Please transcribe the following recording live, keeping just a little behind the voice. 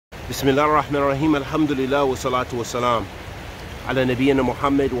بسم الله الرحمن الرحيم الحمد لله والصلاة والسلام على نبينا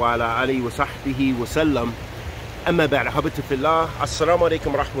محمد وعلى آله وصحبه وسلم أما بعد أحبتي في الله السلام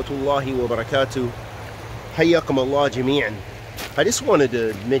عليكم ورحمة الله وبركاته حياكم الله جميعا. I just wanted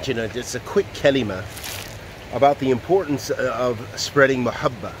to mention just a quick kalima about the importance of spreading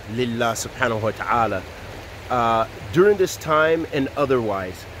mahabba lillah subhanahu wa ta'ala during this time and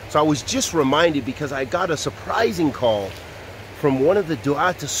otherwise. So I was just reminded because I got a surprising call from one of the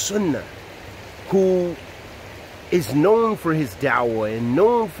du'at sunnah who is known for his da'wah and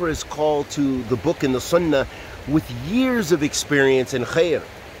known for his call to the book and the sunnah with years of experience in khair.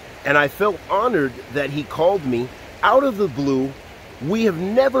 And I felt honored that he called me out of the blue. We have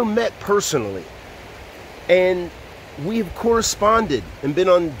never met personally, and we have corresponded and been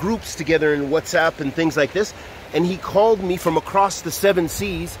on groups together in WhatsApp and things like this. And he called me from across the 7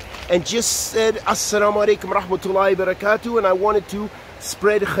 seas and just said, Assalamu alaikum rahmatullahi barakatuh, and I wanted to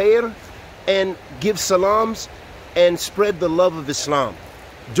spread khair and give salams and spread the love of Islam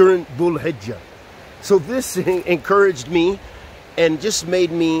during Dhul Hijjah. So this encouraged me and just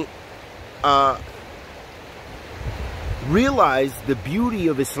made me realize the beauty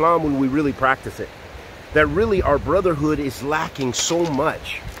of Islam when we really practice it. That really our brotherhood is lacking so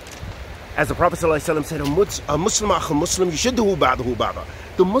much. As the Prophet ﷺ said, a Muslim akh Muslim yashudduhu ba'duhu ba'da.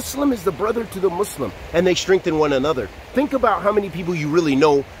 The Muslim is the brother to the Muslim, and they strengthen one another. Think about how many people you really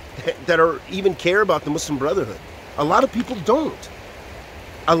know that are even care about the Muslim brotherhood. A lot of people don't.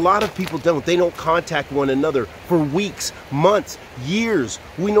 A lot of people don't. They don't contact one another for weeks, months, years.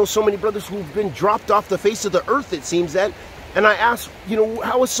 We know so many brothers who've been dropped off the face of the earth, it seems that. And I asked,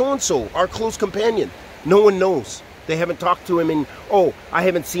 how is so-and-so, our close companion? No one knows. They haven't talked to him in, I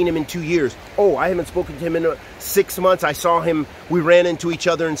haven't seen him in 2 years. I haven't spoken to him in 6 months. I saw him, we ran into each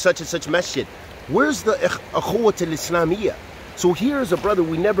other in such and such masjid. Where's the akhuwat al-Islamiyya? So here's a brother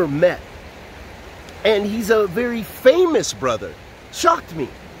we never met. And he's a very famous brother. Shocked me.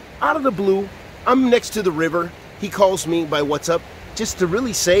 Out of the blue, I'm next to the river. He calls me by WhatsApp just to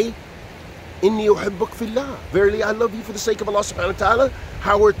really say, Inni uhibbuk fillah. Verily, I love you for the sake of Allah subhanahu wa ta'ala.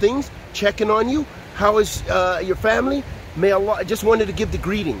 How are things? Checking on you. How is your family? May Allah, I just wanted to give the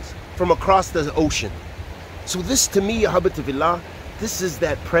greetings from across the ocean. So this to me, ahabati fillah, this is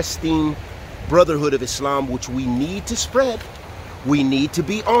that pristine brotherhood of Islam which we need to spread. We need to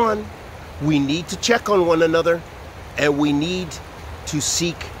be on. We need to check on one another. And we need to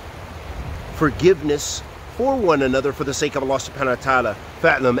seek forgiveness for one another for the sake of Allah subhanahu wa ta'ala.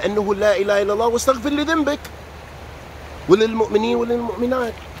 فَاعْلَمْ أَنَّهُ لَا إِلَهَ إِلَّا اللَّهُ وَاسْتَغْفِرْ لِذَنْبِكَ وَلِلْمُؤْمِنِينَ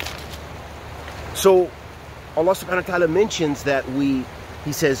وَلِلْمُؤْمِنَاتِ. So Allah subhanahu wa ta'ala mentions that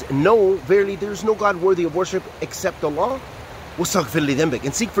He says, no, verily there is no God worthy of worship except Allah. وَاسْتَغْفِرْ لِذَنْبِكَ,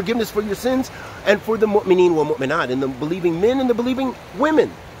 and seek forgiveness for your sins and for the mu'mineen wa mu'minat, and the believing men and the believing women.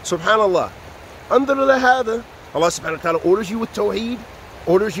 Subhanallah. Under hada, Allah subhanahu wa ta'ala orders you with tawheed,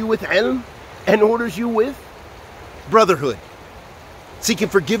 orders you with ilm, and orders you with brotherhood. Seeking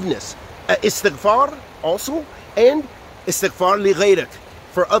forgiveness. Istighfar also, and istighfar li ghayrak,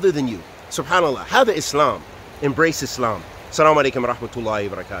 for other than you. Subhanallah. Hada Islam. Embrace Islam. Assalamu alaikum wa rahmatullahi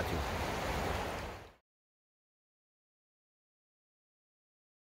wa barakatuh.